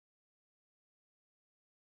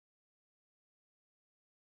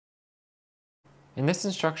In this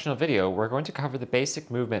instructional video, we're going to cover the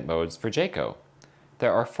basic movement modes for JACO.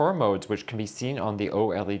 There are 4 modes which can be seen on the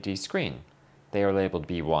OLED screen. They are labeled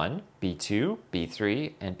B1, B2,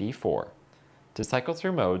 B3, and B4. To cycle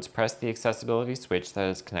through modes, press the accessibility switch that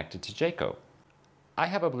is connected to JACO. I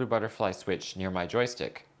have a blue butterfly switch near my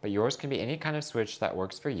joystick, but yours can be any kind of switch that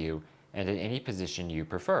works for you and in any position you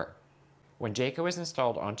prefer. When JACO is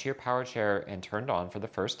installed onto your power chair and turned on for the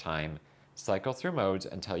first time, cycle through modes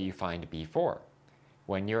until you find B4.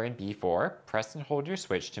 When you're in B4, press and hold your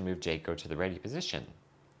switch to move JACO to the ready position.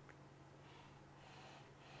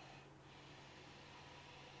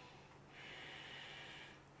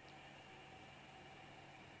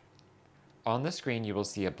 On the screen, you will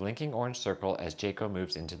see a blinking orange circle as JACO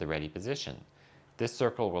moves into the ready position. This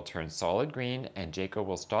circle will turn solid green and JACO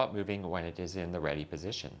will stop moving when it is in the ready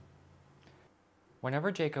position.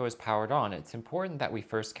 Whenever JACO is powered on, it's important that we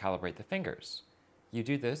first calibrate the fingers. You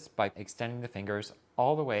do this by extending the fingers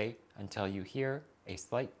all the way until you hear a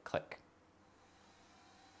slight click.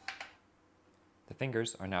 The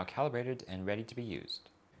fingers are now calibrated and ready to be used.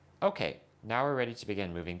 Okay, now we're ready to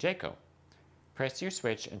begin moving JACO. Press your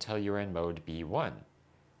switch until you're in mode B1.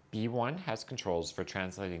 B1 has controls for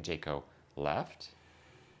translating JACO left,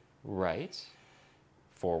 right,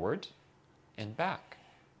 forward, and back.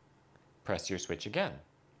 Press your switch again.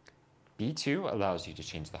 B2 allows you to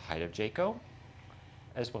change the height of JACO,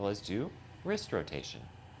 as well as do wrist rotation.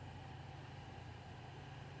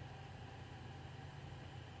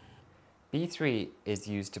 B3 is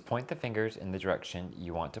used to point the fingers in the direction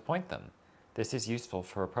you want to point them. This is useful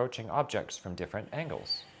for approaching objects from different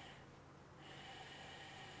angles.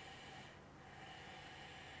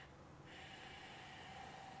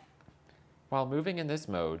 While moving in this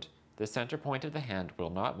mode, the center point of the hand will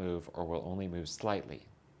not move or will only move slightly.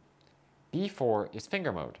 B4 is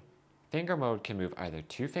finger mode. Finger mode can move either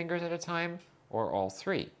 2 fingers at a time or all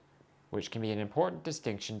 3, which can be an important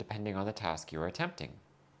distinction depending on the task you are attempting.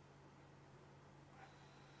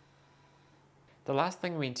 The last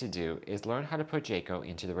thing we need to do is learn how to put JACO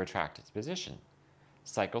into the retracted position.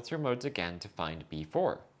 Cycle through modes again to find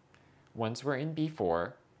B4. Once we're in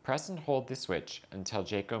B4, press and hold the switch until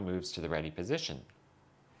JACO moves to the ready position.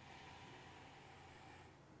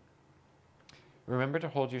 Remember to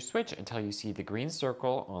hold your switch until you see the green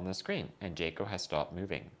circle on the screen and JACO has stopped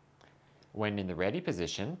moving. When in the ready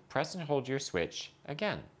position, press and hold your switch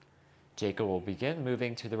again. JACO will begin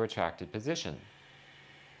moving to the retracted position.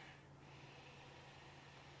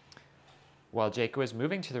 While JACO is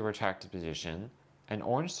moving to the retracted position, an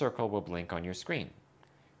orange circle will blink on your screen.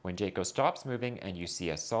 When JACO stops moving and you see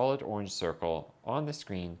a solid orange circle on the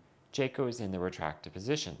screen, JACO is in the retracted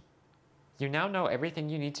position. You now know everything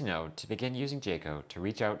you need to know to begin using JACO to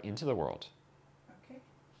reach out into the world.